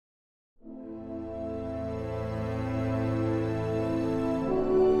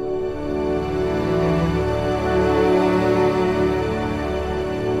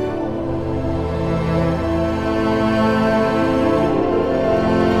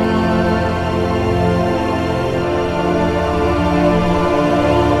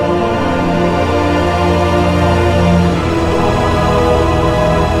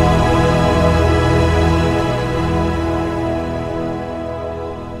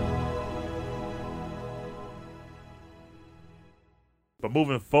But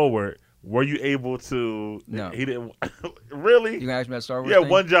moving forward, were you able to? No. He didn't. Really? You gonna ask me that Star Wars Yeah, thing?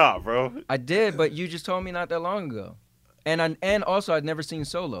 one job, bro. I did, but you just told me not that long ago. And also I'd never seen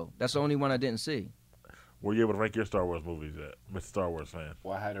Solo. That's the only one I didn't see. Were you able to rank your Star Wars movies yet, Mr. Star Wars fan?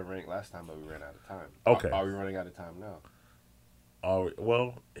 Well, I had a rank last time, but we ran out of time. Okay. Are we running out of time now? Oh,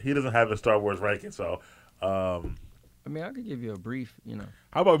 well, he doesn't have a Star Wars ranking, so. I mean, I could give you a brief,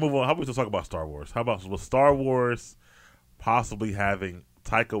 How about we move on? How about we just talk about Star Wars? How about with Star Wars possibly having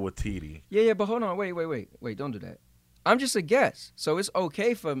Taika Waititi? Yeah, but hold on, wait, don't do that. I'm just a guest, so it's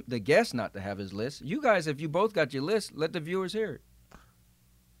okay for the guest not to have his list. You guys, if you both got your list, let the viewers hear it.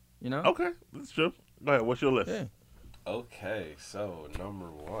 You know? Okay, that's true. Go ahead. What's your list? Yeah. Okay, so number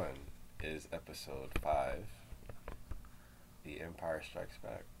 1 is episode 5, The Empire Strikes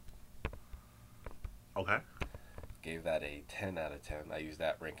Back. Okay. Gave that a 10 out of 10. I used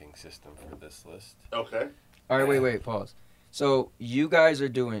that ranking system for this list. Okay. All right, wait, pause. So you guys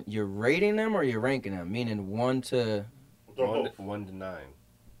you're rating them or you're ranking them? Meaning 1 to... 1 to 9.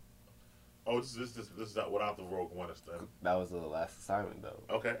 Oh, this is not without the Rogue One instead. That was the last assignment, though.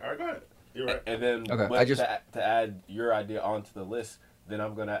 Okay, all right, go ahead. You're right. And then Okay, to add your idea onto the list, then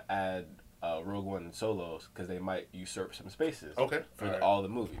I'm going to add Rogue One and Solos because they might usurp some spaces Okay. for all the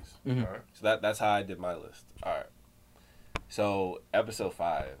movies. Mhm. All right. So that's how I did my list. All right. So episode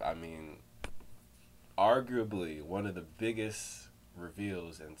 5, I mean, arguably one of the biggest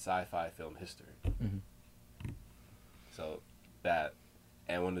reveals in sci-fi film history. Mhm. So that,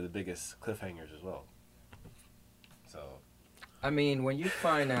 and one of the biggest cliffhangers as well. So I mean, when you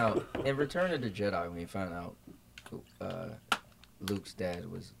find out in Return of the Jedi, when you find out Luke's dad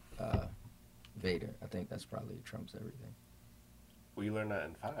was Vader, I think that's probably trumps everything. we learned that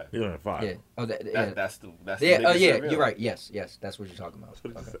in 5. You're in 5. Yeah. Oh, That's the yeah. Oh, biggest yeah. reveal. You're right. Yes. That's what you're talking about.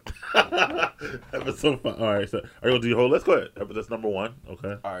 Okay. Episode 5. All right, so are you going to do your whole list? Go ahead. That's number 1.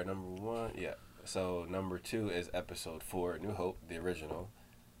 Okay. All right, number 1, yeah. So number 2 is episode 4, New Hope, the original.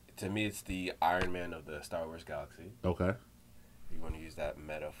 To me, it's the Iron Man of the Star Wars galaxy. Okay. You want to use that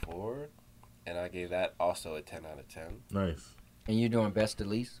metaphor, and I gave that also a 10 out of 10. Nice. And you're doing best to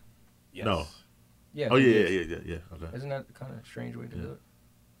least? Yes. No. Yeah. Oh, it yeah. is. Okay. Isn't that kind of a strange way to do it?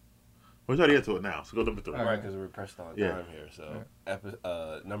 We're trying to get to it now, so go number 3. All right, because we're pressed on Yeah. time here.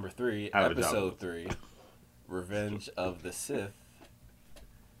 So, number 3, Out of the episode job. 3, Revenge of the Sith,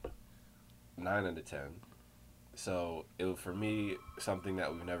 9 out of 10. So, it was, for me, something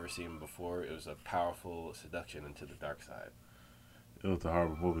that we've never seen before. It was a powerful seduction into the dark side. It was a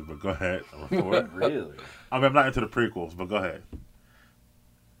horrible movie, but go ahead. Number 4. Really? I mean, I'm not into the prequels, but go ahead.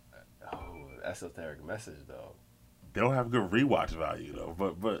 Oh, esoteric message, though. They don't have good rewatch value, though.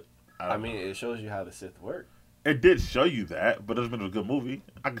 But I mean, it shows you how the Sith work. it did show you that, but it doesn't mean it was a good movie.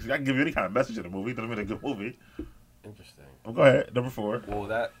 I can give you any kind of message in a movie. It doesn't mean it's a good movie. Interesting. Oh, go ahead. Number 4. Well,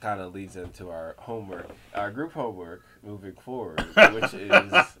 that kind of leads into our homework, our group homework moving forward, which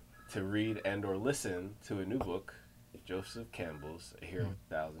is to read and or listen to a new book, Joseph Campbell's A Hero with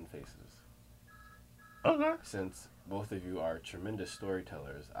a Thousand Faces. Okay. Since both of you are tremendous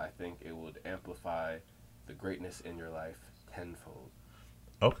storytellers, I think it would amplify the greatness in your life tenfold.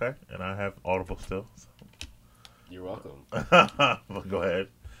 Okay. And I have Audible still. So. You're welcome. But go ahead.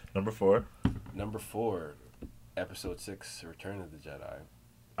 Number 4. Number 4, Episode 6, Return of the Jedi.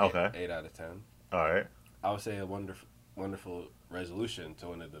 Okay. 8 out of 10. All right. I would say a wonderful resolution to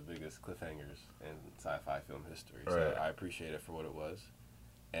one of the biggest cliffhangers in sci-fi film history. So Right. I appreciate it for what it was.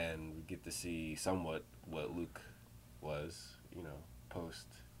 And we get to see somewhat what Luke was, post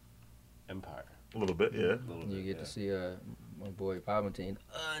Empire. A little bit, yeah. A little You bit, get yeah. to see my boy Palpatine.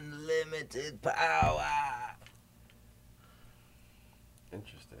 Unlimited power.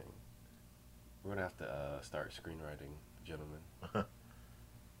 Interesting. We're going to have to start screenwriting, gentlemen.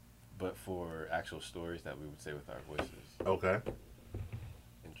 But for actual stories that we would say with our voices. Okay.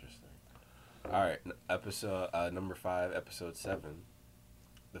 Interesting. All right, episode number 5, episode 7,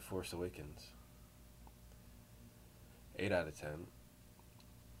 The Force Awakens. 8 out of 10.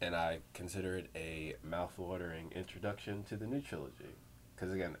 And I consider it a mouth-watering introduction to the new trilogy.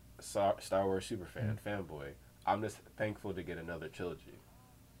 Because again, Star Wars superfan, fanboy, I'm just thankful to get another trilogy.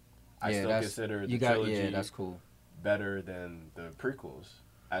 I still consider the trilogy yeah, that's cool. better than the prequels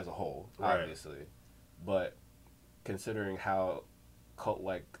as a whole, Right. obviously. But considering how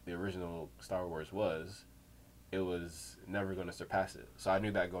cult-like the original Star Wars was, it was never going to surpass it. So I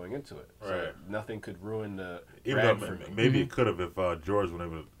knew that going into it. So Right. nothing could ruin the Even brand though for me. maybe it could have if George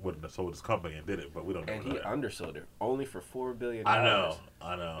wouldn't have sold his company and did it, but we don't know. And he that. undersold it only for $4 billion. I know.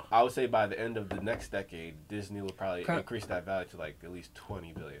 I would say by the end of the next decade, Disney will probably Can I- increase that value to like at least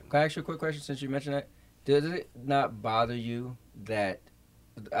 $20 billion. Can I ask you a quick question since you mentioned that? Does it not bother you that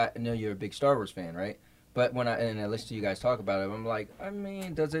I know you're a big Star Wars fan, right? But when I listen to you guys talk about it, I'm like, I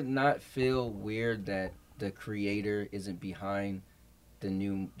mean, does it not feel weird that the creator isn't behind the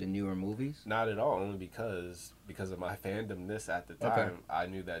newer movies? Not at all. Only because of my fandomness at the time, Okay. I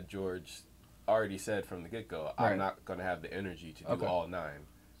knew that George already said from the get go, Right. I'm not gonna have the energy to do Okay. all 9.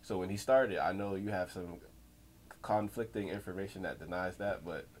 So when he started, I know you have some conflicting information that denies that,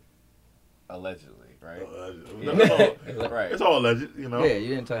 but allegedly, right? Right. It's all alleged, you know. Yeah,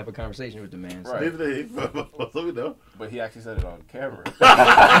 you didn't have a conversation with the man. So. Right. Neither did he, so we know. But he actually said it on camera.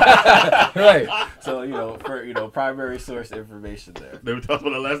 Right. So, for primary source information there. They were talking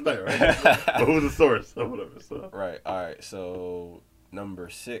about it last night, right? But who's the source or whatever? So. Right. All right. So number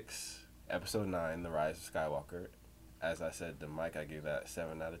 6, episode 9, The Rise of Skywalker. As I said to Mike, I gave that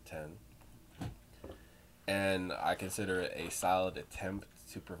 7 out of 10. And I consider it a solid attempt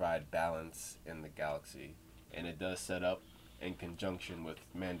to provide balance in the galaxy. And it does set up in conjunction with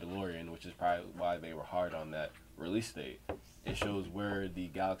Mandalorian, which is probably why they were hard on that release date. It shows where the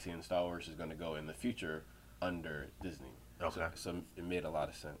galaxy in Star Wars is going to go in the future under Disney. Okay. So it made a lot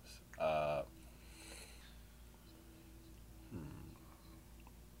of sense.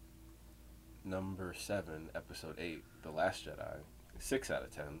 Number 7, episode 8, The Last Jedi, 6 out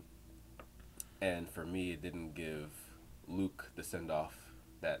of 10. And for me, it didn't give Luke the send-off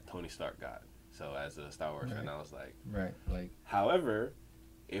that Tony Stark got. So as a Star Wars fan, I was like... Right. Like. However,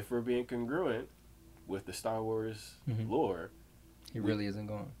 if we're being congruent with the Star Wars lore... He really isn't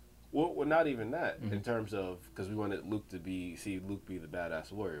going. Well, not even that, in terms of... Because we wanted Luke to see Luke be the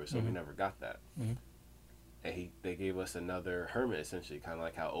badass warrior, so we never got that. And they gave us another hermit, essentially, kind of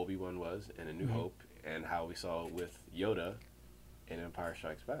like how Obi-Wan was in A New Hope, and how we saw with Yoda in Empire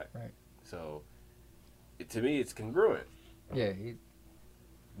Strikes Back. Right. So, to me, it's congruent. Yeah.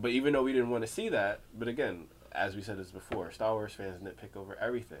 But even though we didn't want to see that, but again, as we said this before, Star Wars fans nitpick over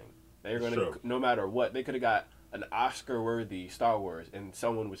everything. They're going to, no matter what, they could have got an Oscar-worthy Star Wars, and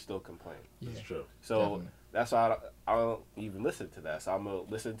someone would still complain. That's true. So Definitely. that's why I don't even listen to that. So I'm going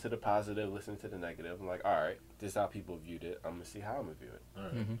to listen to the positive, listen to the negative. I'm like, all right, this is how people viewed it. I'm going to see how I'm going to view it. All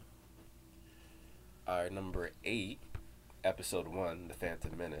right. All right, number 8, episode 1, The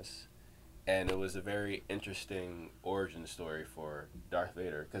Phantom Menace. And it was a very interesting origin story for Darth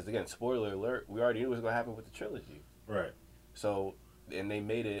Vader. Because, again, spoiler alert, we already knew what was going to happen with the trilogy. Right. So, and they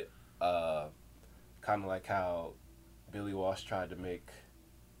made it kind of like how Billy Walsh tried to make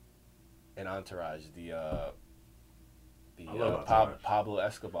an Entourage, the Entourage. Pablo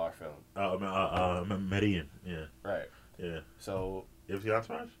Escobar film. Medellin. Yeah. Right. Yeah. So, You ever see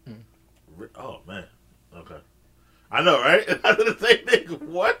Entourage? Oh, man. Okay. I know, right? I did the same thing.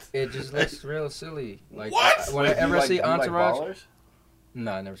 What? It just looks real silly. Like What? Whenever I see you Entourage, like Ballers?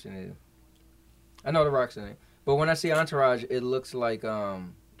 no, I never seen it. Either. I know The Rock's in it, but when I see Entourage, it looks like Jackass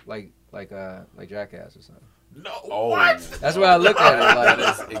or something. No. Oh, What? That's why I look at it like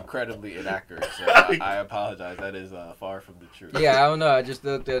that is incredibly inaccurate. So I apologize. That is far from the truth. Yeah, I don't know. I just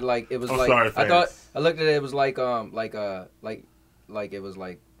looked at it was I'm like sorry, I thought fans. I looked at it was like it was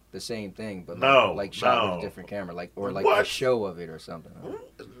like the same thing, but like shot with a different camera, like a What? show of it or something.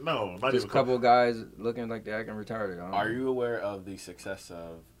 No, not Just even a couple of guys looking like they're acting retarded. I don't Are know. you aware of the success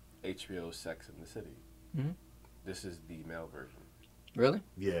of HBO's Sex in the City? Mhm. This is the male version. Really?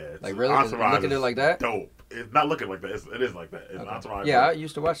 Yeah. It's, Like, really? Entourage Look at it is like that? Dope. It's not looking like that. It is like that. It's Okay. Entourage. Yeah, I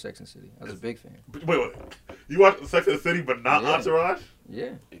used to watch Sex and the City. I was a big fan. Wait. You watch Sex and the City, but not Yeah. Entourage?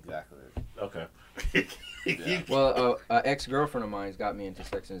 Exactly. Okay. Yeah. Well, an ex-girlfriend of mine's got me into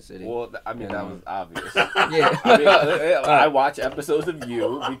Sex and the City. Well, I mean, And, that was obvious. yeah. I mean, I watch episodes of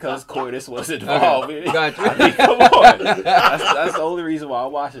You because coitus was involved. Okay, got you. I mean, come on. That's the only reason why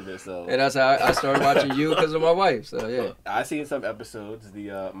I'm watching this. So And that's how I started watching You because of my wife. So yeah. I seen some episodes.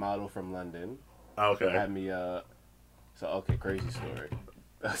 The model from London Okay. had me. Crazy story.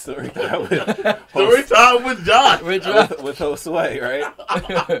 A story time with Story time with Josh. Which one? with Josue,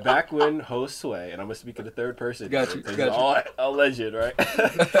 right? Back when Josue, and I'm gonna speak in the third person. Got you, 'cause got it's you. all alleged, right?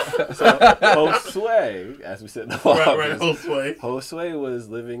 So Josue, as we said in the Right, office, Josue. Josue was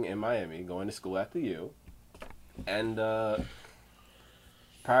living in Miami, going to school at the U, and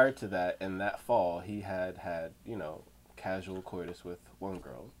prior to that, in that fall, he had casual coitus with one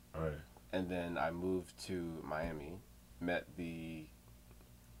girl, All right. and then I moved to Miami, met the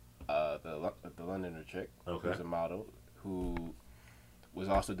Londoner chick, Okay. who's a model, who was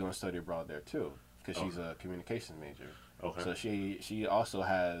also doing study abroad there too, because she's a communications major. Okay. So she also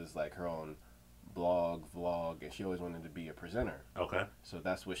has like her own blog, vlog, and she always wanted to be a presenter. Okay. So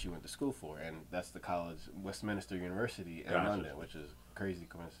that's what she went to school for, and that's the college, Westminster University in Gotcha. London, which is a crazy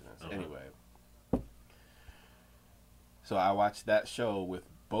coincidence. Uh-huh. Anyway, so I watched that show with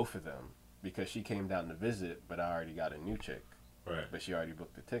both of them because she came down to visit, but I already got a new chick. Right. But she already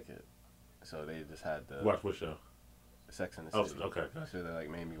booked the ticket, so they just had to Watch what show? Sex in the Oh, City. okay. So they like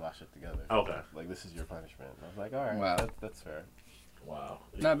made me watch it together. Okay. Like, this is your punishment. And I was like, all right, Wow. that's fair. Wow.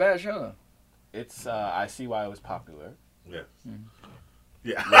 Not a bad show though. It's I see why it was popular. Yeah. Mhm.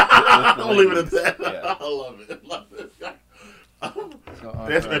 Yeah. With the I'll leave it at ladies. that. Yeah. I love it. Love it. So,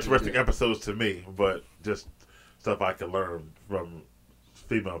 That's interesting episodes to me, but just stuff I could learn from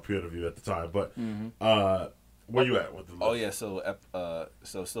female point of view at the time. But where you at with the list? Oh yeah,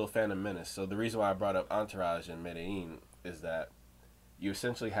 so still Phantom Menace. So the reason why I brought up Entourage and Medellin is that you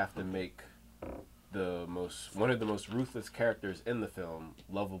essentially have to make one of the most ruthless characters in the film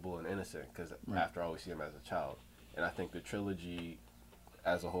lovable and innocent, because after all we see him as a child. And I think the trilogy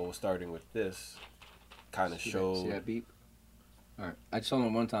as a whole, starting with this, kind of showed. See that beep? All right. I told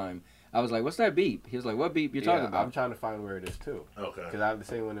him one time. I was like, "What's that beep?" He was like, "What beep you talking about?" I'm trying to find where it is too. Okay. Because I have the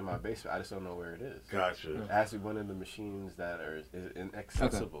same one in my basement. I just don't know where it is. Gotcha. It has to be one of the machines that is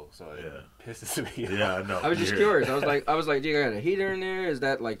inaccessible, so it pisses me off. Yeah, I know. I was just curious. I was like, "Do you got a heater in there? Is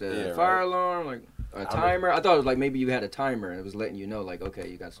that like the fire alarm? Like a timer?" I thought it was like maybe you had a timer and it was letting you know, like, okay,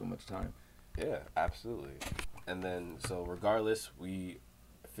 you got so much time. Yeah, absolutely. And then, so regardless, we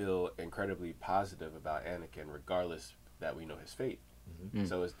feel incredibly positive about Anakin, regardless that we know his fate. Mm.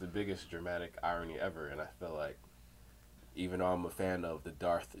 So it's the biggest dramatic irony ever, and I feel like, even though I'm a fan of the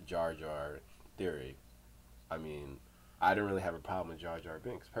Darth Jar Jar theory, I mean, I didn't really have a problem with Jar Jar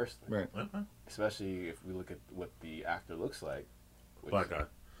Binks personally. Right. Especially if we look at what the actor looks like. Black guy.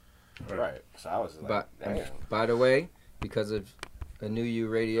 Right. So I was like, damn. By the way, because of a New You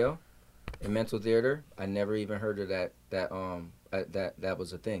Radio and Mental Theater, I never even heard of that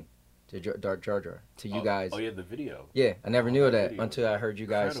was a thing. To Darth Jar Jar. To you guys. Oh, yeah, the video. Yeah, I never knew of that video. until I heard you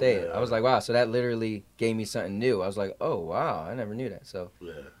guys say it. I was like, wow, so that literally gave me something new. I was like, oh, wow, I never knew that. So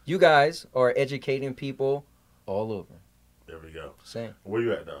you guys are educating people all over. There we go. Same. Where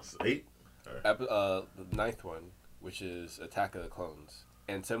you at now? 8? The ninth one, which is Attack of the Clones.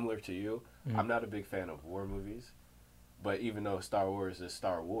 And similar to you, I'm not a big fan of war movies. But even though Star Wars is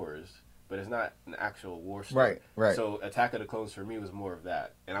Star Wars, but it's not an actual war story. Right. So Attack of the Clones for me was more of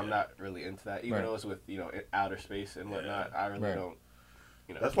that. And I'm not really into that. Even though it's with, outer space and whatnot, I really don't,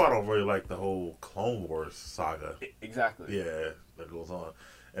 That's why I don't really like the whole Clone Wars saga. Exactly. Yeah, that goes on.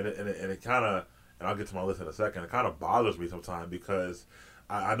 And it kind of, and I'll get to my list in a second, it kind of bothers me sometimes because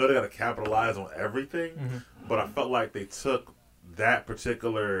I know they got to capitalize on everything, but I felt like they took that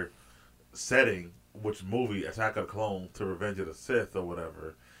particular setting, which movie, Attack of the Clones to Revenge of the Sith or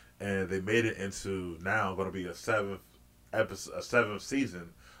whatever, and they made it into now going to be a seventh season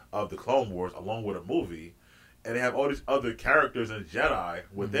of the Clone Wars along with a movie, and they have all these other characters and Jedi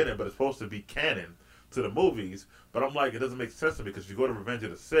within it, but it's supposed to be canon to the movies. But I'm like, it doesn't make sense to me because if you go to Revenge of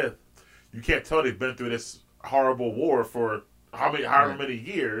the Sith, you can't tell they've been through this horrible war for however many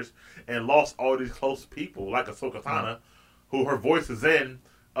years and lost all these close people like Ahsoka Tano, who her voice is in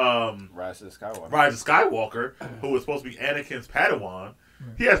Rise of Skywalker, who was supposed to be Anakin's Padawan.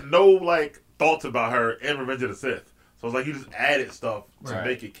 He has no thoughts about her in Revenge of the Sith. So it's like you just added stuff to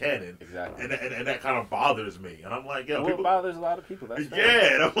make it canon. Exactly. And that kind of bothers me. And I'm like, yo, people bothers a lot of people. That's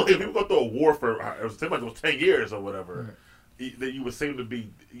yeah, and I'm like, people go through a war for it seemed like it was 10 years or whatever. That you would seem to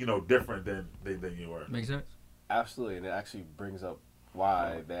be, different than you were. Makes sense. Absolutely, and it actually brings up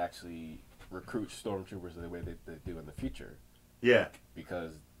why they actually recruit stormtroopers the way they do in the future. Yeah.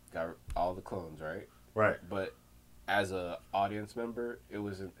 Because got all the clones, right? Right. But as a audience member, it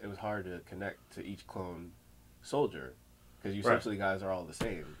was hard to connect to each clone soldier because you essentially guys are all the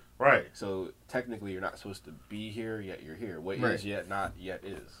same. Right. So technically, you're not supposed to be here yet you're here. What is yet not yet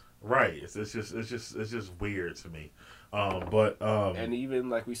is. Right. It's just weird to me. And even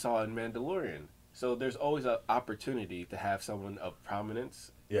like we saw in Mandalorian. So there's always an opportunity to have someone of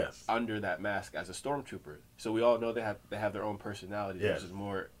prominence under that mask as a stormtrooper. So we all know they have their own personality, which is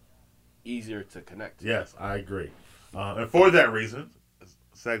more easier to connect to. Yes, I agree. And for that reason,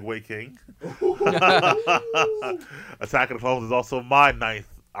 Segway King, Attack of the Clones is also my ninth.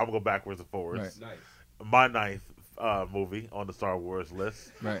 I'm going to go backwards and forwards. Nice. My ninth movie on the Star Wars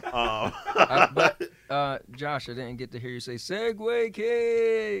list. Right. But Josh, I didn't get to hear you say Segway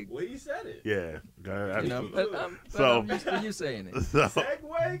King. Well, you said it. Yeah. I'm used to you saying it.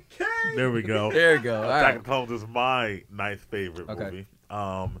 Segway King. There we go. There you go. Attack of the Clones is my ninth favorite movie.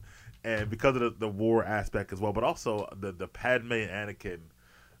 And because of the war aspect as well, but also the Padme and Anakin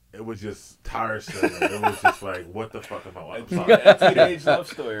it was just tiresome. It was just like, what the fuck am I watching? A teenage love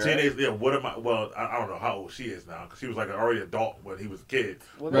story, right? Teenage, yeah. What am I? Well, I don't know how old she is now because she was like already adult when he was a kid.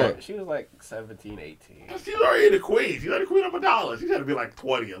 Well, Right. no, she was like 17, 18. She's already the queen. She's already the queen of Amidala. She's got to be like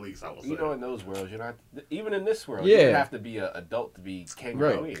 20 at least. I would say. You know, in those worlds, you're not even in this world. Yeah. You don't have to be an adult to be king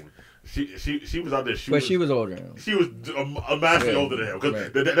Right. or queen. She was out there. But she was older than him. She was massively Yeah. older than him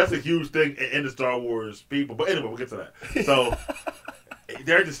because Right. that's a huge thing in the Star Wars people. But anyway, we'll get to that. So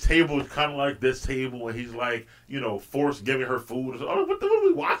they're at this table, kind of like this table, and he's like, Force giving her food. So, what are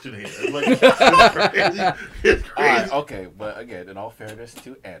we watching here? It's like it's crazy. It's All right, crazy. okay, but again, in all fairness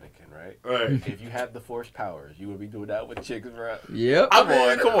to Anakin, right? Right. If you had the Force powers, you would be doing that with chicks, bro. Yep. I Come mean,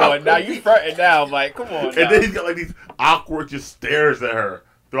 on, come on. Now you fronting now, Mike. Come on. And now. then he's got like these awkward just stares at her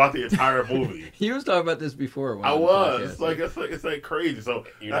throughout the entire movie. He was talking about this before. I was. It's like crazy. So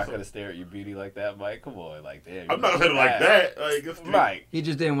You're not gonna stare at your beauty like that, Mike. Come on, like damn. I'm not saying it like that. Like it's Mike. He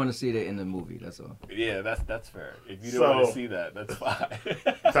just didn't want to see it in the movie. That's all. Yeah, that's fair. If you don't want to see that, that's fine.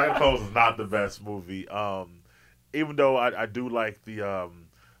 Attack of the Clones is not the best movie. Even though I do like the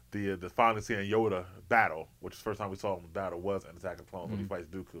finally seeing Yoda battle, which is the first time we saw him battle was in Attack of the Clones when he fights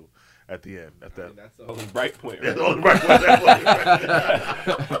Dooku at the end. That's that. That's the only bright point. That's Right? the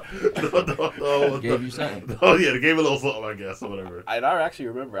only right. Gave you something. Oh yeah, they gave a little something, I guess, or whatever. I actually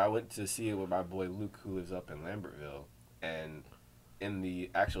remember I went to see it with my boy Luke, who lives up in Lambertville, and in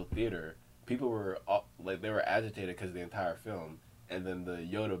the actual theater, people were they were agitated because of the entire film, and then the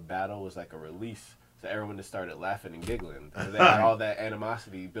Yoda battle was like a release. So everyone just started laughing and giggling. So they had all that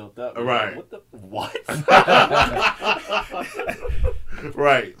animosity built up. Right. Like, what?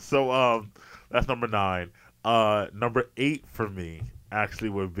 Right. So that's number 9. Number 8 for me actually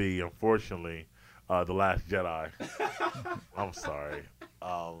would be, unfortunately, The Last Jedi. I'm sorry.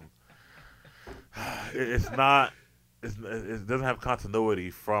 It's not. It doesn't have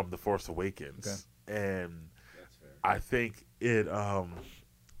continuity from The Force Awakens, and I think it.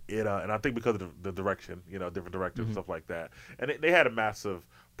 And I think because of the direction, different directors and stuff like that, and they had a massive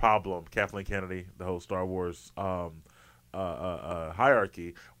problem. Kathleen Kennedy, the whole Star Wars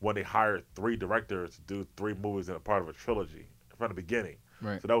hierarchy, when they hired 3 directors to do 3 movies in a part of a trilogy from the beginning.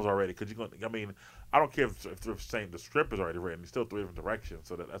 Right. So that was already because I mean, I don't care if they're saying the script is already written. It's still 3 different directions,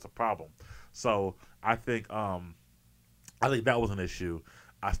 so that's a problem. So I think that was an issue.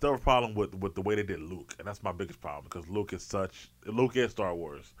 I still have a problem with the way they did Luke, and that's my biggest problem because Luke is Star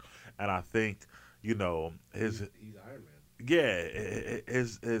Wars, and I think he's Iron Man. Yeah,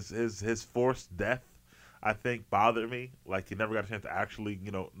 his forced death, I think, bothered me. Like he never got a chance to actually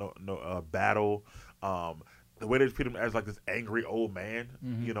battle. The way they treat him as like this angry old man,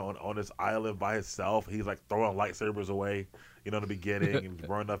 on this island by himself. He's like throwing lightsabers away, in the beginning, and he's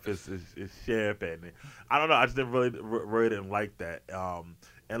burning up his ship, and I don't know. I just really didn't like that.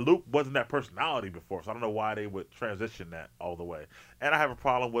 And Luke wasn't that personality before, so I don't know why they would transition that all the way. And I have a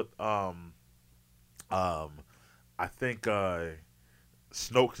problem with I think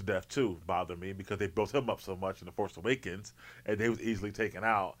Snoke's death too bothered me because they built him up so much in The Force Awakens, and he was easily taken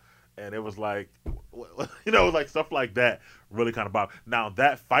out. And it was like, like stuff like that really kind of bothered. Now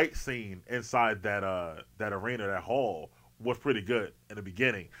that fight scene inside that arena, that hall, was pretty good in the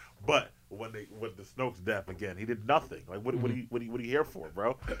beginning, but with the Snoke's death again, he did nothing. Like what are you here for,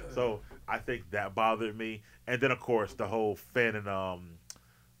 bro? So I think that bothered me. And then of course the whole Finn and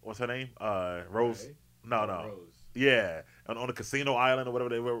what's her name? Rose. Right. No. Rose. Yeah, on the casino island or whatever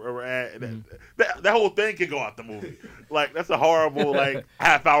they were at. And that whole thing can go out the movie. Like that's a horrible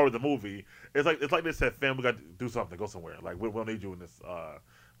half hour of the movie. It's like they said, Finn, we got to do something, go somewhere. Like we don't need you in this.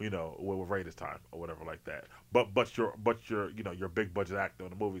 We're ready this time or whatever like that. But you're you're a big budget actor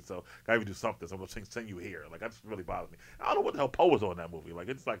in the movie, so gotta even do something. So I'm gonna send you here. Like that just really bothers me. I don't know what the hell Poe was on that movie. Like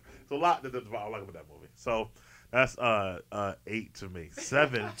it's a lot that I like about that movie. So that's 8 to me.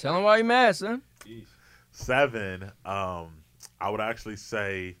 7. Tell him why you mad, son. 7. I would actually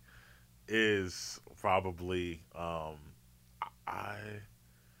say is probably I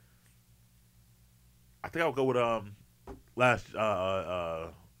think I'll go with Rise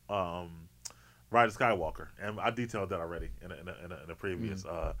of Skywalker, and I detailed that already in a previous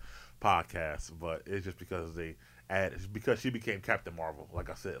podcast. But it's just because she became Captain Marvel. Like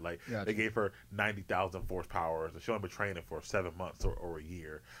I said, they gave her 90,000 force powers, and she only been training for 7 months or a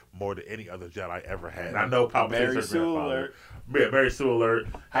year, more than any other Jedi ever had. And I know Mary Sue alert. Yeah, Mary Sue alert.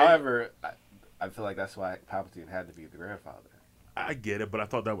 However, I feel like that's why Palpatine had to be the grandfather. I get it, but I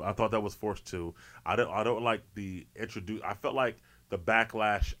thought that was forced too. I don't like the introduce. I felt like the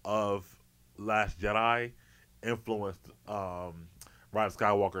backlash of Last Jedi influenced Rise of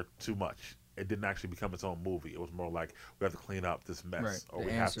Skywalker too much, it didn't actually become its own movie. It was more like we have to clean up this mess, Right. or The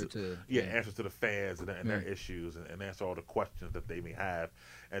we answer have to, to answers to the fans and their issues, and answer all the questions that they may have.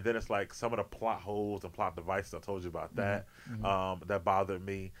 And then it's like some of the plot holes and plot devices. I told you about that. That bothered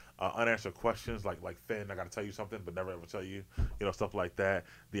me. Unanswered questions like Finn, I got to tell you something, but never ever tell you. Stuff like that.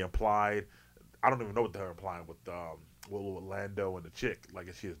 The implied. I don't even know what they're implying with Lando and the chick. Like,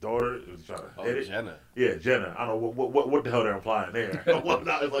 is she his daughter? Is he trying to hit it? Jenna. Yeah, Jenna. I don't know what the hell they're implying there. Well,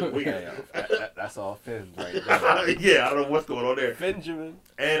 no, it's like weird. That's all Finn right there. Yeah, I don't know what's going on there. Benjamin.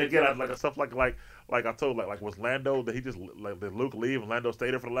 And again, I like stuff like I told was Lando, did he just did Luke leave and Lando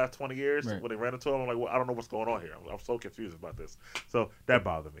stayed there for the last 20 years when they ran into him? I'm like, well, I don't know what's going on here. I'm so confused about this. So that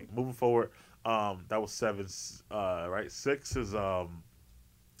bothered me. Moving forward, that was 7, right? 6 is going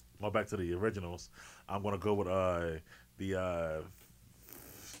back to the originals. I'm gonna go with the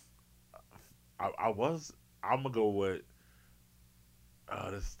I'm gonna go with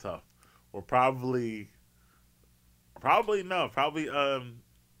this is tough. Well, probably Phantom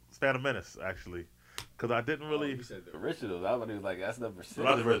Menace, actually, because I didn't really. You said the originals. I was like, that's number 6.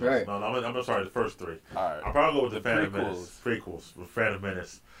 Not the originals. Right. No, I'm sorry, the first 3. All right. I'll probably go with the Phantom prequels. Menace prequels with Phantom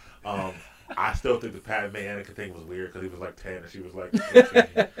Menace. I still think the Padme Anakin thing was weird because he was like 10 and she was like 15.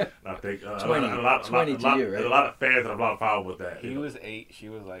 And I think 20 a lot to you, right? and a lot of fans have a lot of problem with that. He was 8. She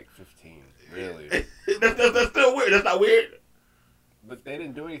was like 15. Really? That's still weird. That's not weird. But they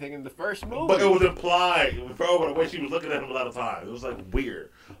didn't do anything in the first movie. But it was implied, bro, the way she was looking at him a lot of times. It was like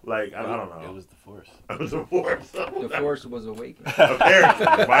weird. Like, I don't know. It was the Force. It was the Force. The Force was awakened. Apparently,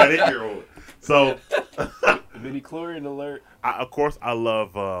 by an 8-year-old. So, Midi-chlorian alert. of course, I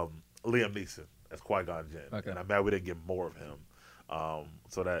love Liam Neeson as Qui-Gon Jinn. Okay. And I'm mad we didn't get more of him.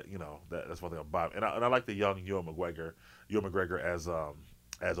 So that, that's one thing about him. And I like the young Ewan McGregor as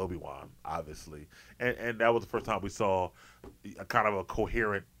Obi-Wan, obviously. And that was the first time we saw a kind of a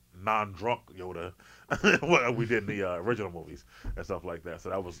coherent, non-drunk Yoda what we did in the original movies and stuff like that. So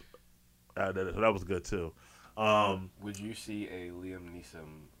that was good too. Would you see a Liam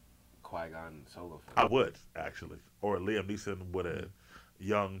Neeson Qui-Gon solo film? I would, actually. Or Liam Neeson with a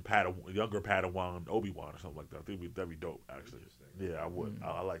younger Padawan Obi-Wan or something like that. That'd be dope, actually. Yeah, I would.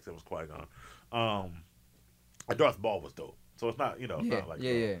 I liked him as Qui-Gon. Darth Maul was dope. So it's not, not like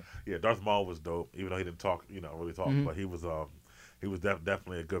yeah. Darth Maul was dope, even though he didn't talk, really talk, but he was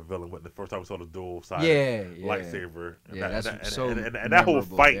definitely a good villain. When the first time we saw the dual sided lightsaber, and that whole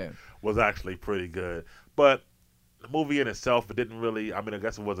fight was actually pretty good. But the movie in itself, it didn't really. I mean, I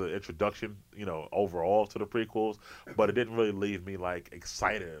guess it was an introduction, overall to the prequels, but it didn't really leave me like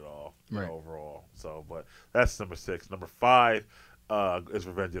excited at all overall. So, but that's number 6. Number 5 is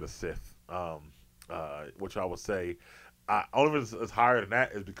Revenge of the Sith, which I would say. Only reason it's higher than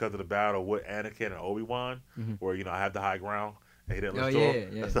that is because of the battle with Anakin and Obi-Wan, where I had the high ground and he didn't listen to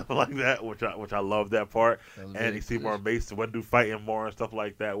him and stuff like that, which I love that part. And you see more Mace Windu fighting more and stuff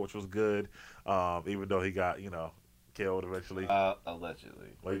like that, which was good. Even though he got killed eventually. Allegedly.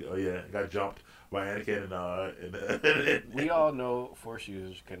 He got jumped by Anakin and we all know Force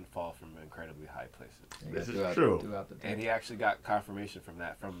users can fall from incredibly high places. This is true. And he actually got confirmation from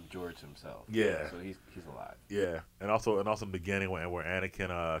George himself. Yeah. So he's alive. Yeah. And also in the beginning where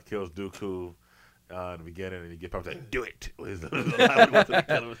Anakin kills Dooku in the beginning and he gets probably like, do it.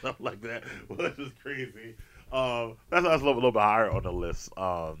 Stuff like that. Which is crazy. That's a little bit higher on the list.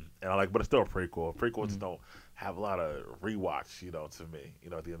 And but it's still a prequel. Prequels just don't have a lot of rewatch, to me,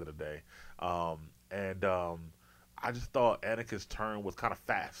 at the end of the day. I just thought Anakin's turn was kind of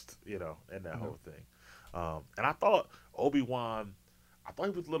fast, in that whole thing. And I thought Obi-Wan, he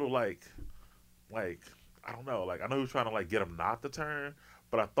was a little like I don't know, I know he was trying to get him not to turn,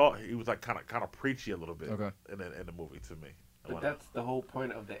 but I thought he was kind of preachy a little bit in the movie to me. But that's the whole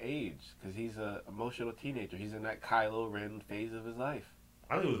point of the age, because he's an emotional teenager. He's in that Kylo Ren phase of his life.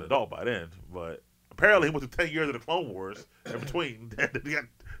 I think he was an adult by then, but apparently he went through 10 years of the Clone Wars in between. He got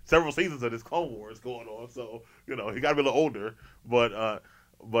several seasons of this Clone Wars going on, so he got to be a little older. But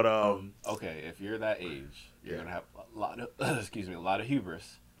okay, if you're that age, you're gonna have a lot of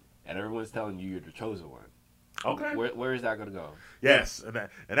hubris, and everyone's telling you you're the chosen one. Okay. Where is that gonna go? Yes, and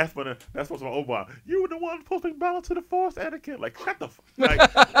that's what's my Obi-Wan. You were the one supposed to balance to the Force, Anakin. Shut the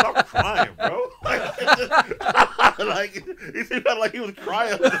stop crying, bro. He seemed like he was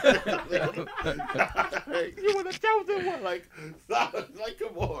crying. You were the chosen one. Stop.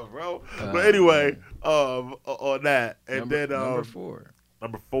 Come on, bro. But anyway, on that, and number 4.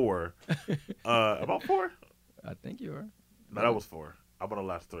 Number 4. About 4? I think you are. No, that was 4. I'm on the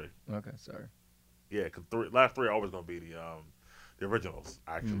last 3. Okay, sorry. Yeah, because last 3 are always going to be the originals,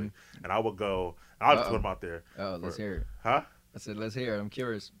 actually. And I would go, I'll just put them out there. Oh, let's hear it. Huh? I said, let's hear it. I'm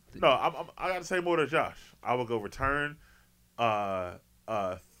curious. No, I got the same order as Josh. I will go Return, 3. I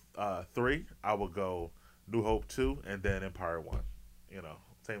will go New Hope 2, and then Empire 1. You know,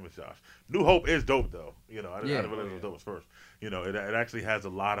 same as Josh. New Hope is dope though. You know, I didn't realize it was dope at first. You know, it actually has a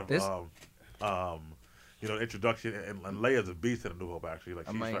lot of you know, introduction, and Leia's a beast in the New Hope actually. Like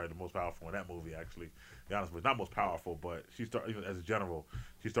she's probably the most powerful in that movie actually. To be honest with you, not most powerful, but even as a general,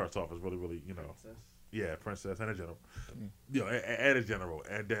 she starts off as really, really, you know, princess and a general, you know, and a general,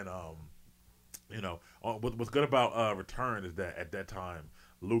 and then you know, what's good about Return is that at that time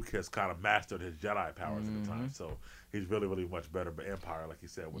Luke has kind of mastered his Jedi powers at the time, so he's really, really much better. But Empire, like you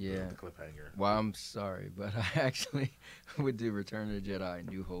said, with the cliffhanger. Well, I'm sorry, but I actually would do Return of the Jedi,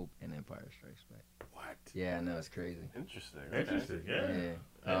 New Hope, and Empire Strikes Back. What? Yeah, I know, it's crazy. Interesting.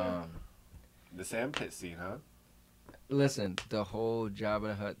 Yeah. The Sam Pit scene, huh? Listen, the whole Jabba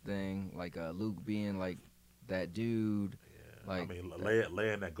the Hutt thing, like Luke being like that dude. Yeah. Like, I mean,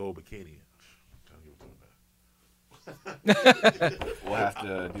 Leia in that gold bikini. We'll have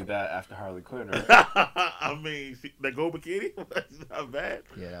to do that after Harley Quinn, right? I mean, that gold bikini was not bad.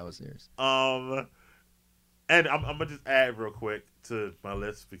 Yeah, that was serious. And I'm gonna just add real quick to my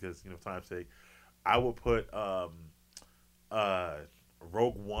list because, you know, time's sake, I will put Rogue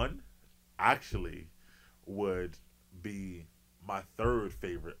One actually would be my third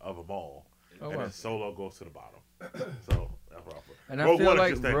favorite of them all, then Solo goes to the bottom. So that's what I put. And I feel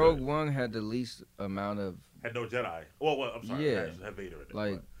like Rogue One had the least amount of had no Jedi. Well, I'm sorry, had Vader in it.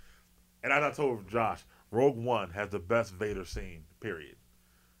 Like, and as I told Josh, Rogue One has the best Vader scene. Period.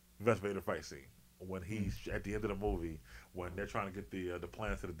 Best Vader fight scene when he's at the end of the movie when they're trying to get the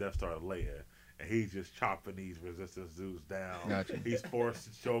plans to the Death Star to Leia. And he's just chopping these resistance dudes down. Gotcha. He's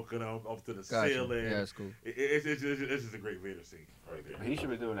forced choking them up to the Gotcha. ceiling. Yeah, that's cool. It's just a great Vader scene right there. He should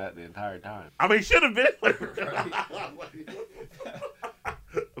have been doing that the entire time. I mean, he should have been.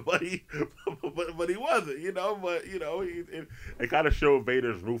 but he wasn't, you know. But, you know, it kind of showed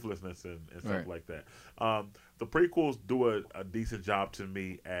Vader's ruthlessness and stuff like that. The prequels do a decent job to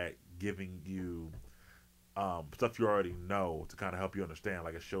me at giving you stuff you already know to kind of help you understand.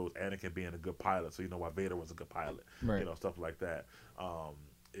 Like, it shows Anakin being a good pilot, so you know why Vader was a good pilot. Right. You know, stuff like that.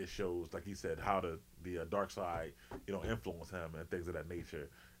 It shows, like you said, how the dark side, you know, influence him and things of that nature.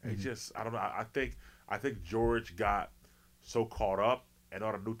 And just, I don't know. I think George got so caught up in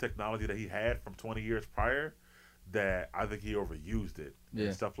all the new technology that he had from 20 years prior that I think he overused it. Yeah.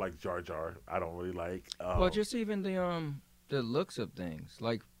 And stuff like Jar Jar, I don't really like. Well, just even the looks of things.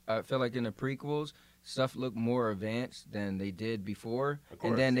 Like, I feel like in the prequels, stuff looked more advanced than they did before,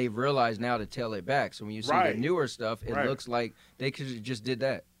 and then they realized now to tell it back. So when you see the newer stuff, it looks like they could have just did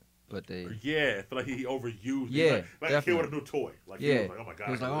that, but they I feel like he overused. Yeah, like a kid with a new toy. Like, he was like, oh my god.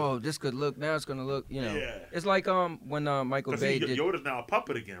 He was like, oh, this could look. Now it's gonna look. You know, it's like when Michael Bay did. Yoda's now a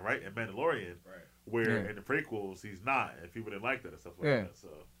puppet again, right? In Mandalorian, where in the prequels he's not, and people didn't like that and stuff like that. So.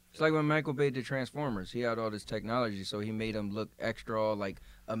 It's like when Michael Bay did Transformers. He had all this technology, so he made them look extra, all like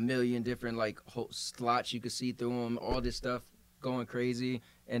a million different like whole slots you could see through them, all this stuff going crazy.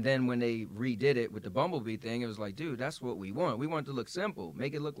 And then when they redid it with the Bumblebee thing, it was like, dude, that's what we want. We want it to look simple,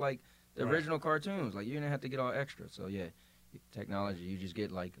 make it look like the original cartoons. Like, you didn't have to get all extra. So yeah, technology, you just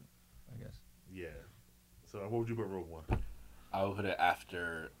get like, I guess. Yeah. So what would you put Rogue One? I would put it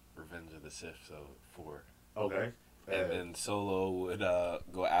after Revenge of the Sith, so 4. Okay. And then Solo would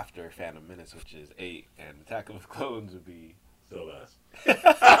go after Phantom Menace, which is 8, and Attack of the Clones would be still last.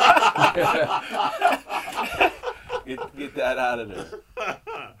 Get that out of there.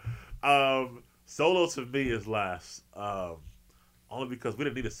 Solo to me is last, only because we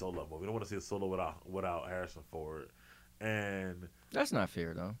didn't need a Solo movie. We don't want to see a Solo without Harrison Ford, and that's not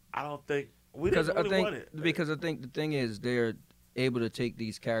fair though. I don't think we didn't really want it. Because I think the thing is they're able to take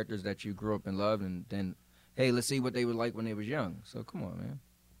these characters that you grew up and loved, and then, hey, let's see what they were like when they was young. So come on, man.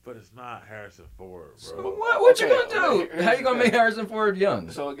 But it's not Harrison Ford, bro. So what you gonna do? How you gonna make Harrison Ford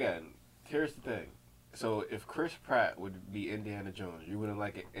young? So again, here's the thing. So if Chris Pratt would be Indiana Jones, you wouldn't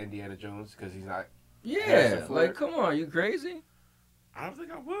like Indiana Jones because he's not. Yeah, like, come on, you crazy? I don't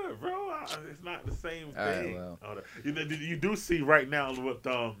think I would, bro. It's not the same All thing. right, well. You do see right now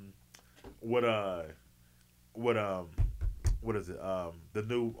what is it? The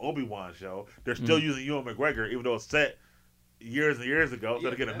new Obi-Wan show. They're still using Ewan McGregor, even though it's set years and years ago. So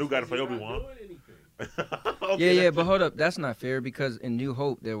they're getting a new guy to play Obi-Wan. Okay, but hold up, that's not fair because in New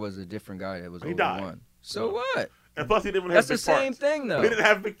Hope there was a different guy that was Obi-Wan. So what? And plus, he didn't have that's big the same thing, though. He didn't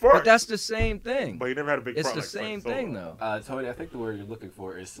have big parts. But that's the same thing. But he never had a big part. It's the same thing, though. Tony, I think the word you're looking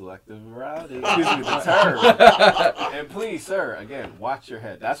for is selective morality. Excuse me, the term. And please, sir, again, watch your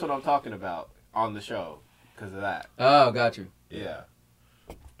head. That's what I'm talking about on the show because of that. Oh, got you. Yeah.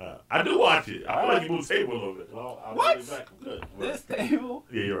 I do watch it. I feel like you moved the table a little bit. I'll What? get back. I'm good. This table.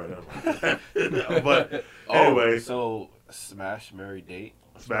 Yeah, you're right. Never mind. But anyway, So smash, marry, date.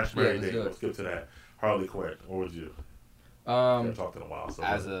 Smash Mary let's Date. do it. Let's get to that. Harley Quinn. What would you? Haven't talked in a while. So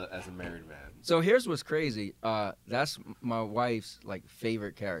As a married man. So here's what's crazy. That's my wife's like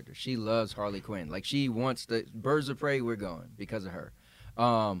favorite character. She loves Harley Quinn. Like she wants the Birds of Prey. We're going because of her.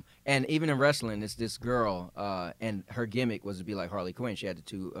 And even in wrestling, it's this girl, and her gimmick was to be like Harley Quinn. She had the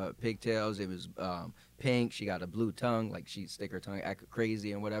two pigtails. It was pink. She got a blue tongue. Like she'd stick her tongue, act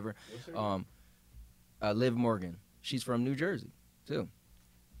crazy and whatever. Liv Morgan. She's from New Jersey too.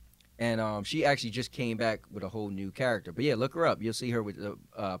 And she actually just came back with a whole new character. But yeah, look her up. You'll see her with the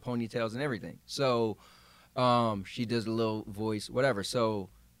ponytails and everything. So she does a little voice, whatever. So,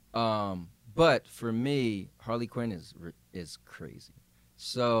 but for me, Harley Quinn is crazy.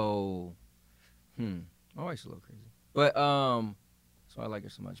 So, my wife's a little crazy. But so I like her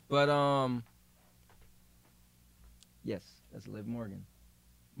so much. But yes, that's Liv Morgan.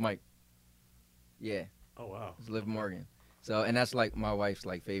 Mike. Yeah, Oh wow. it's Liv Morgan. So, and that's like my wife's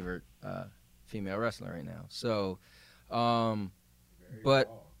like favorite female wrestler right now. So, but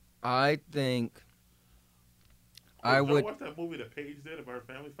I think I Did you would. watch that movie that Paige did about her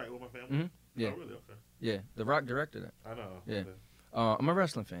family, Fight With My Family? Mhm. Yeah. Oh, really? Okay. Yeah, The Rock directed it. I know. Yeah. Okay. I'm a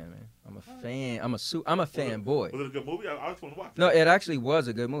wrestling fan, man. I'm a fan. I'm a fanboy. Was it a good movie? I just want to watch it. No, it actually was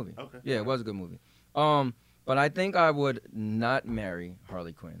a good movie. Okay. Yeah, it was a good movie. But I think I would not marry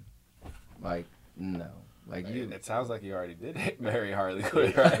Harley Quinn. Like, no. Like you. It sounds like you already did marry Harley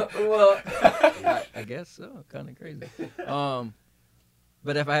Quinn, right? Well, I guess so. Kind of crazy.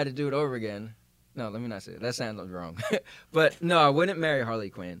 But if I had to do it over again, no, let me not say it. That sounds wrong. But no, I wouldn't marry Harley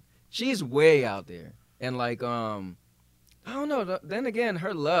Quinn. She's way out there, and like, I don't know. Then again,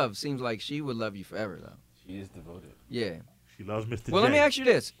 her love seems like she would love you forever, though. She is devoted. Yeah. She loves Mr. Well, J. let me ask you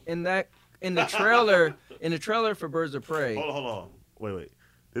this: in the trailer for Birds of Prey. Hold on. Wait.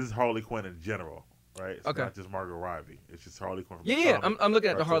 This is Harley Quinn in general, right? It's Okay. not just Margot Robbie. It's just Harley Quinn. From Yeah, the yeah. comic. I'm looking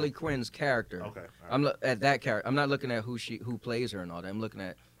at the Right, Harley so- Quinn's character. Okay. all right. I'm at that character. I'm not looking at who plays her and all that. I'm looking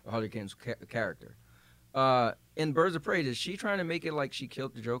at Harley Quinn's character. In Birds of Prey, is she trying to make it like she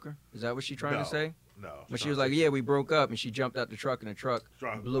killed the Joker? Is that what she's trying No. to say? No. When she was like, "Yeah, we broke up," and she jumped out the truck, and the truck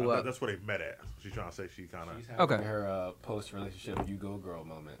blew up. That's where they met at. She's trying to say she kind She's of. having Okay. her post-relationship "You Go Girl"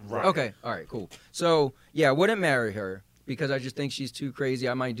 moment. Right. Okay, all right, cool. So yeah, I wouldn't marry her because I just think she's too crazy.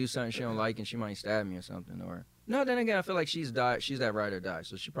 I might do something she don't like, and she might stab me or something. Or no, then again, I feel like she's that ride or die,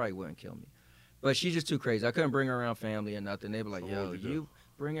 so she probably wouldn't kill me. But she's just too crazy. I couldn't bring her around family or nothing. They'd be like, So what "Yo, would you do? you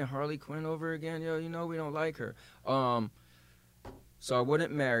bringing Harley Quinn over again? Yo, you know we don't like her." So I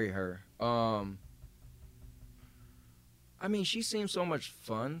wouldn't marry her. I mean, she seems so much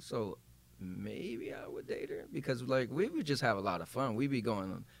fun, so maybe I would date her because like we would just have a lot of fun. We'd be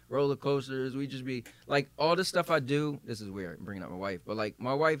going on roller coasters. We just be like all the stuff I do. This is weird, I'm bringing up my wife, but like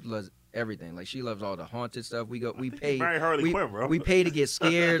my wife loves everything. Like she loves all the haunted stuff. We pay. Marry Harley Quinn, bro. We pay to get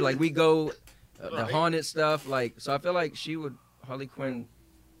scared. Like we go the Right. haunted stuff. Like so, I feel like she would Harley Quinn.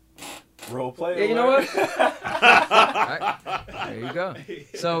 Role play. Yeah, you know alert. what? There you go.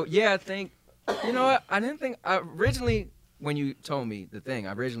 So yeah, I think you know what? I didn't think originally when you told me the thing.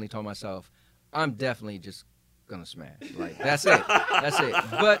 I originally told myself I'm definitely just gonna smash. Like that's it. That's it.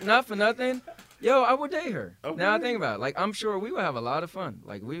 But not for nothing. Yo, I would date her. Okay. Now I think about it. Like I'm sure we would have a lot of fun.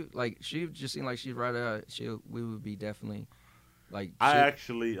 Like she just seemed like she'd we would be definitely like. I she-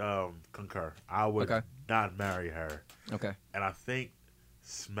 actually concur. I would Okay. not marry her, Okay. and I think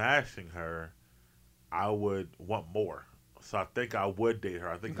smashing her, I would want more. So I think I would date her.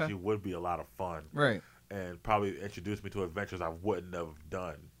 I think Okay. she would be a lot of fun, Right. and probably introduce me to adventures I wouldn't have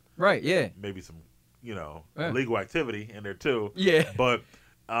done. Right. Yeah. Maybe some, Yeah. illegal activity in there too. Yeah. But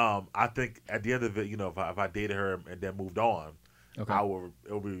I think at the end of it, if I dated her and then moved on, Okay.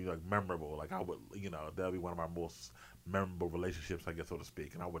 it would be like memorable. Like I would, that'll be one of my most memorable relationships, I guess, so to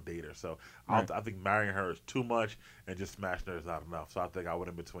speak. And I would date her. So Right. I think marrying her is too much, and just smashing her is not enough. So I think I would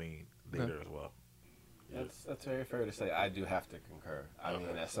in between date Okay. her as well. That's very fair to say. I do have to concur. I mean,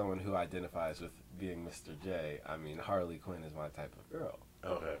 Okay. as someone who identifies with being Mr. J, I mean, Harley Quinn is my type of girl.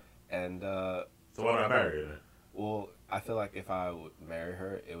 Okay. And So why not marry her then? well, I feel like if I would marry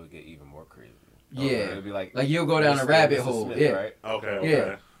her, it would get even more crazy. Yeah. It would be like Like you'll go down a Mr. rabbit Mrs. hole. Smith, Yeah. Right. Okay.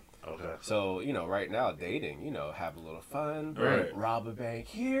 Yeah. Okay. So, right now, dating, have a little fun, Right. rob a bank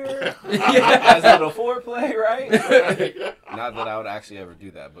here, Yeah. as a little foreplay, right? Not that I would actually ever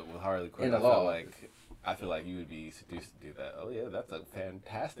do that, but with Harley Quinn, In the I feel like you would be seduced to do that. Oh, yeah, that's a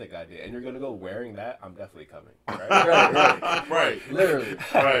fantastic idea. And you're going to go wearing that, I'm definitely coming, right? Right. Right. Literally.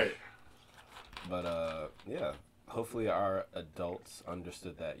 Right. But, yeah, hopefully our adults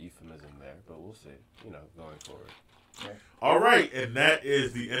understood that euphemism there, but we'll see, going forward. Yeah. All right, and that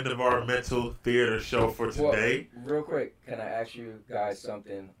is the end of our mental theater show for today. Well, real quick, can I ask you guys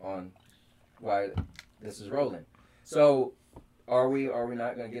something on why this is rolling? So, are we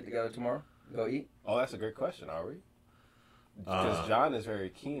not going to get together tomorrow? Go eat? Oh, that's a great question. Are we? Because John is very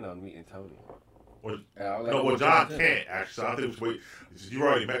keen on meeting Tony. Well, John can't, actually. I think we should wait. You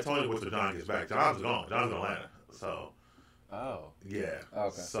already met Tony. Wait till John gets back. John's gone. John's in Atlanta. So. Oh. Yeah.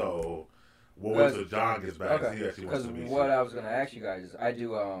 Okay. So, we'll wait till John gets back. Okay. He actually wants to meet what you. I was going to ask you guys is, I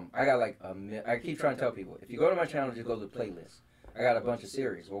do, I got like I keep trying to tell people, if you go to my channel, just go to the playlist. I got a bunch of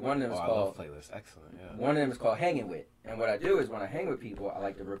series. Well, one of them is called playlist. Excellent. Yeah. One of them is called Hanging With. And what I do is when I hang with people, I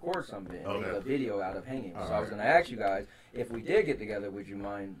like to record something and make a video out of hanging. So I was going to ask you guys, if we did get together, would you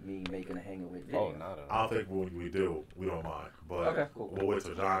mind me making a Hanging With video? Oh, not at all. I don't think we do. We don't mind. But okay, cool. We'll wait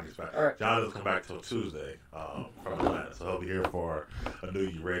till John gets back. All right. John doesn't come back till Tuesday from Atlanta. So he'll be here for a New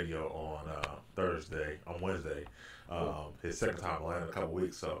Year radio on Wednesday. His second time in Atlanta in a couple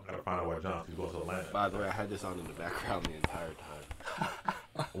weeks. So I got to find out why John's going to Atlanta. By the way, I had this on in the background the entire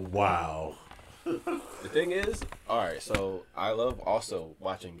time. Wow. The thing is, alright, so I love also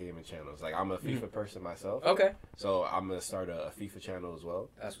watching gaming channels. Like, I'm a FIFA person myself. Okay. So I'm going to start a FIFA channel as well.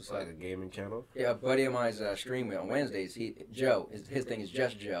 That's what's like up. a gaming channel. Yeah, a buddy of mine's streaming on Wednesdays. Joe, his thing is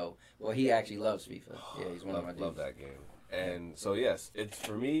just Joe. Well, he actually loves FIFA. Yeah, he's one of my dudes. Love that game. And so, yes, it's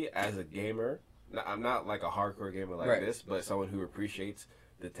for me as a gamer. I'm not like a hardcore gamer like this, but someone who appreciates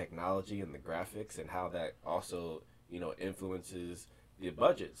the technology and the graphics and how that also, influences the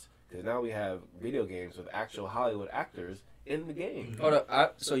budgets. Because now we have video games with actual Hollywood actors in the game. Hold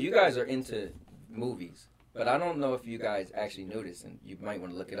up. So you guys are into movies, but I don't know if you guys actually noticed, and you might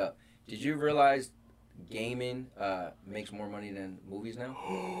want to look it up. Did you realize gaming makes more money than movies now?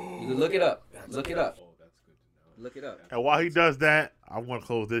 You can look it up. Look it up. Oh, that's good to know. Look it up. And while he does that, I'm going to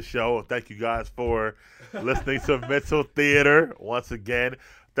close this show. Thank you guys for listening to Mental Theater once again.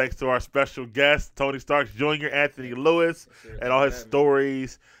 Thanks to our special guest, Tony Starks Jr., Anthony Lewis, and all his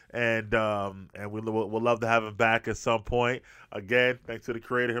stories. And we'll love to have him back at some point. Again, thanks to the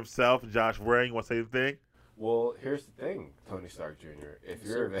creator himself, Josh Waring. You want to say anything? Well, here's the thing, Tony Stark Jr. If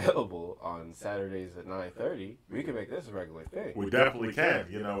you're available on Saturdays at 9:30, we can make this a regular thing. We definitely can.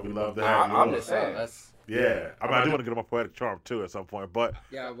 We love to have you. I'm just saying. Yeah. I do want to get on my poetic charm, too, at some point. But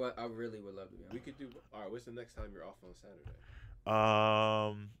yeah, I really would love to be on. We could do. All right, what's the next time you're off on Saturday?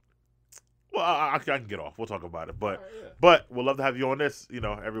 Well, I can get off. We'll talk about it, but Right, yeah. but we'll love to have you on this,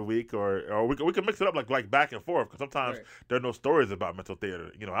 every week, or we can mix it up like back and forth because sometimes there are no stories about mental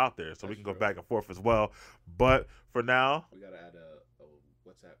theater, out there, so we can go back and forth as well. But for now, we gotta add a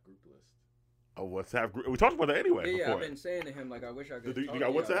WhatsApp group list. A WhatsApp group. We talked about that anyway. Yeah, before. I've been saying to him I wish I could. You talk got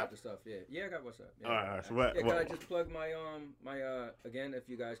to WhatsApp? about the stuff. Yeah, I got WhatsApp. Yeah. All right. So Can I just plug my again, if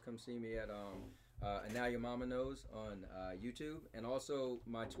you guys come see me at and Now Your Mama Knows on YouTube, and also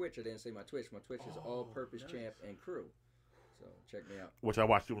my Twitch. I didn't say my Twitch. My Twitch is All Purpose Champ and Crew. So check me out. Which I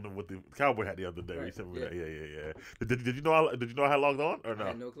watched you with the cowboy hat the other day. Right. You sent me that. Yeah. Did you know I had logged on or no? I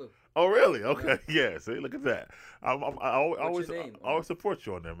had no clue. Oh really? Okay. Yeah. See, look at that. I always your name? always support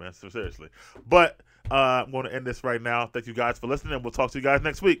you on there, man. So seriously. But I'm going to end this right now. Thank you guys for listening, and we'll talk to you guys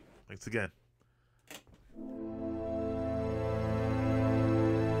next week. Thanks again.